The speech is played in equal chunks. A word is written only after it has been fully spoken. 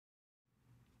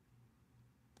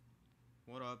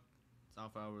What up? It's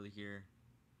Alpha Hourly here.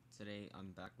 Today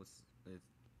I'm back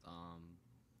um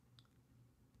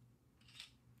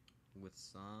with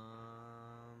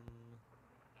some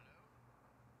Hello?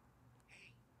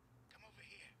 Hey, come over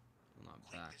here. well, not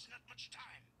Quick, back. there's not much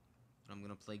time. But I'm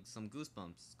gonna play some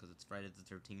Goosebumps because it's Friday the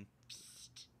 13th,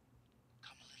 Psst.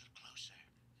 Come a little closer.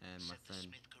 and Set the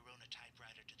Smith Corona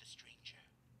typewriter to the stranger.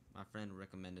 my friend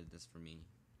recommended this for me.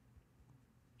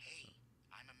 So Hey,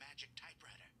 I'm a magic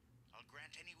typewriter. I'll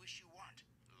grant any wish you want,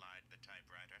 lied the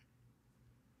typewriter.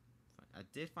 I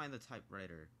did find the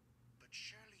typewriter. But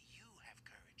surely you have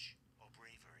courage or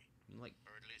bravery, Like,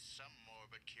 or at least some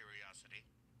morbid curiosity.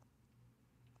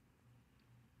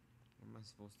 where am I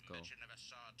supposed to go? Bet you never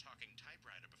saw a talking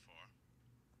typewriter before.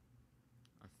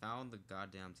 I found the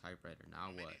goddamn typewriter.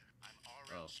 Now Maybe what? I'm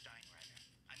R.L. Oh, Steinwriter.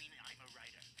 I'm a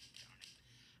writer. Darn it.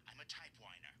 I'm a type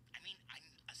whiner. I'm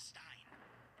a Stein.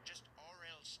 Just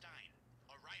R.L. Stein.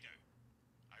 A writer.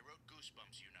 I wrote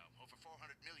Goosebumps, you know. Over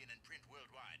 400 million in print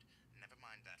worldwide. Never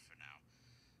mind that for now.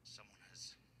 Something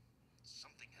has...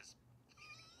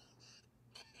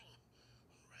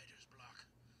 Writer's block.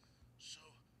 So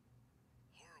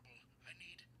horrible. I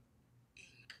need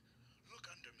ink. Look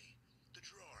under me. The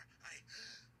drawer.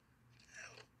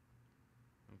 Help.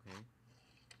 okay.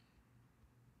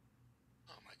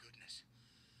 Oh my goodness.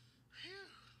 Phew.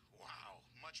 Wow,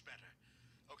 much better.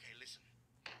 Okay, listen.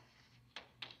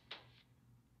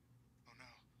 Oh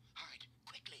no. Hide,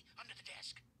 quickly, under the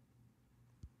desk.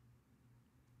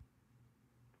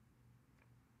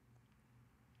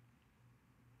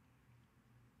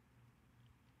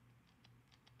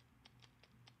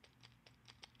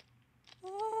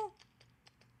 Oh,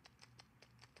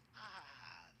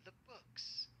 Ah, the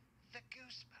books. The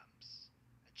Goosebumps.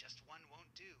 Just one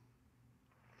won't do.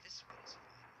 This one's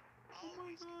fun. oh my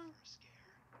Always good god. for a scare.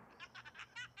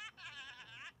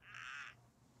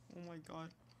 Oh my god.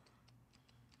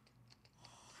 Oh,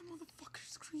 that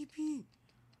motherfucker's creepy.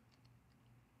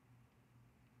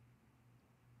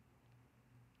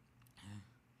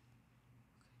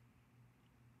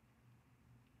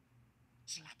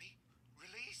 Slappy?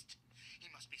 Released? He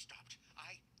must be stopped.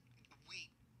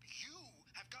 You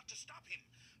have got to stop him.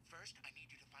 First, I need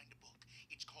you to find a book.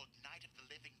 It's called Night of the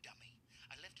Living Dummy.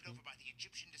 I left it over by the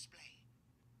Egyptian display.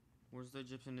 Where's the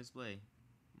Egyptian display?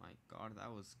 My god,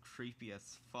 that was creepy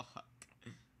as fuck.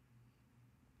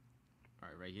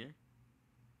 Alright, right here?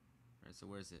 Alright, so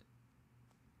where is it?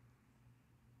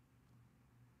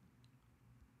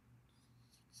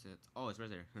 Oh, it's right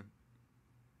there.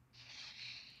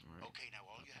 Alright. Okay, now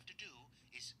all you have to do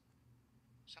is...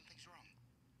 Something's wrong.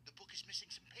 The book is missing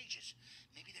some pages.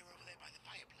 Maybe they're over there by the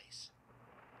fireplace.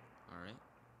 Alright.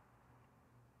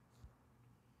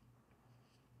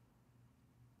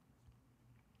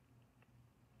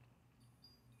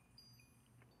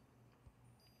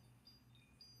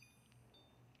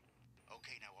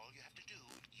 Okay, now all you have to do,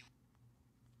 you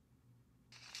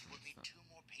will need 2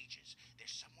 more pages.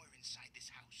 They're somewhere inside this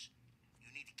house.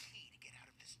 You need a key to get out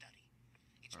of the study.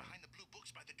 It's Alright. behind the blue books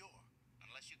by the door.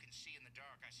 Unless you can see in the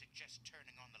dark, I suggest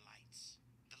turning on the lights.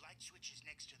 The light switch is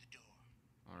next to the door.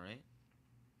 Alright.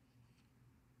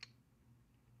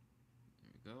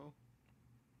 There we go.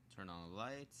 Turn on the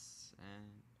lights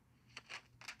and...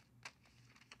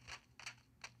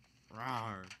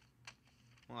 Rawr!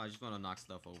 Well, I just want to knock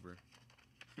stuff over.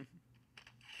 Oh,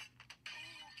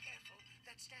 careful.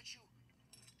 That statue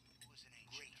was an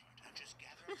ancient. Great. Now just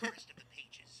gather up the rest of the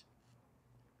pages.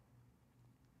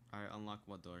 Alright, unlock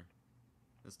what door?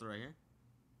 This door right here?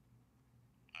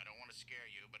 I don't want to scare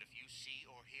you, but if you see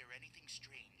or hear anything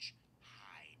strange,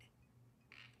 hide.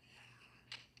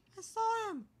 I saw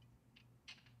him!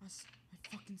 I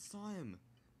fucking saw him.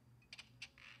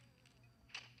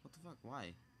 What the fuck?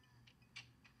 Why?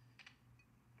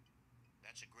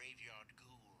 That's a graveyard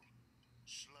ghoul.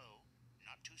 Slow,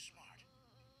 not too smart.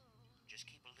 Just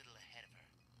keep a little ahead of her.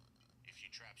 If she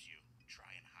traps you, try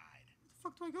and hide. Where the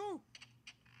fuck do I go?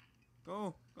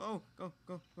 Go, go, go,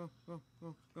 go, go, go,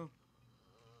 go, go.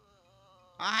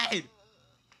 Hide!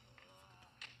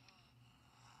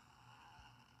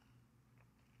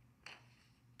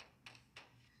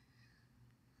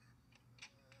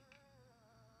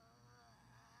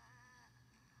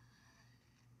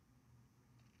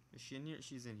 Is she in here?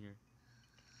 She's in here.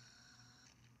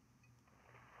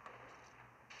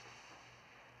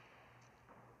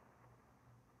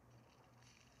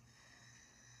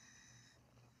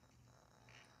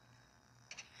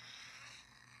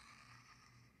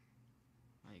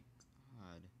 My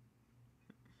god.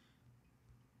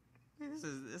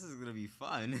 This is gonna be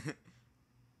fun.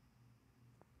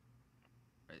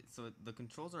 Right, so the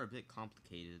controls are a bit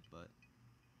complicated, but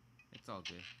it's all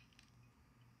good.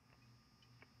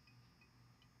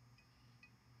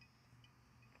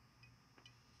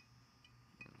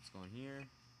 go in here.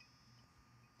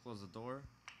 Close the door.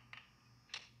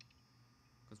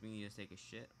 Because we need to take a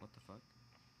shit. What the fuck?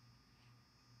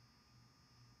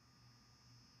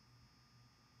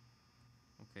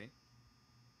 Okay.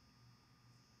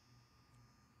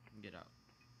 Get out.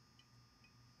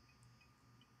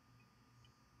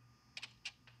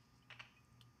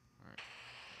 Alright.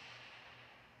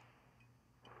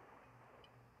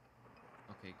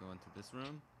 Okay, go into this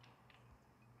room.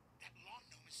 That lawn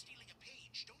gnome is stealing a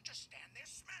page. Don't just stand there.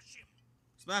 Smash him.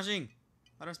 Smashing!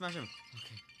 How do I smash him?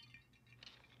 Okay.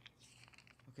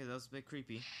 Okay, that was a bit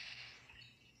creepy.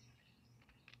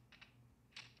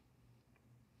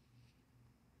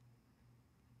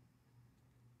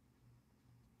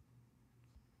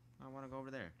 I want to go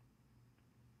over there.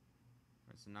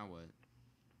 Alright, so now what?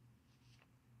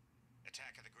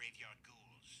 Attack of the graveyard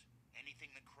ghouls. Anything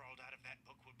that crawled out of that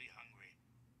book will be hungry.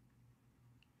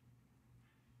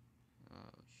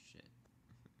 Oh, shit.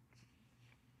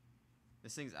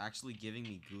 This thing's actually giving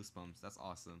me goosebumps. That's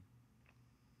awesome.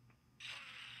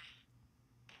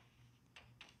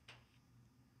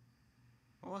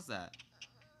 What was that?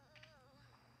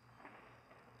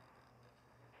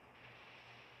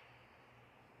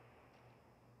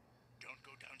 Don't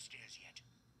go downstairs yet.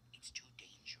 It's too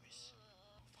dangerous.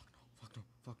 Fuck no,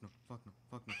 fuck no, fuck no,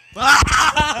 fuck no, fuck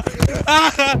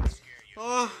no. Scare you.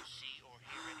 Oh. See or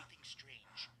hear anything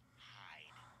strange.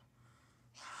 Hide.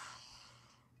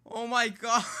 Oh my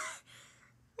god.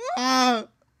 Ah.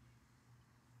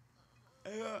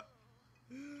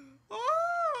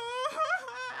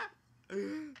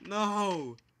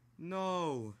 No.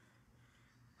 No.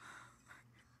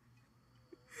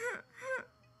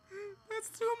 That's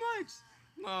too much.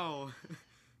 No.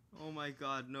 Oh my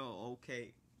god, no.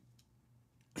 Okay.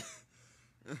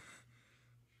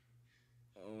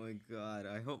 Oh my god.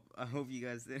 I hope you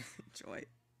guys did enjoy it.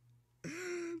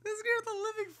 This scared the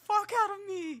living fuck out of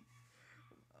me.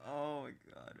 Oh my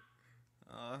god.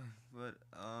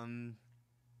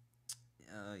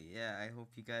 Yeah, I hope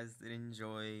you guys did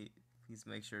enjoy. Please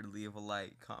make sure to leave a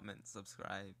like, comment,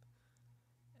 subscribe.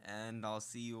 And I'll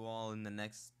see you all in the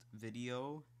next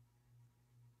video.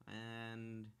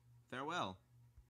 And farewell.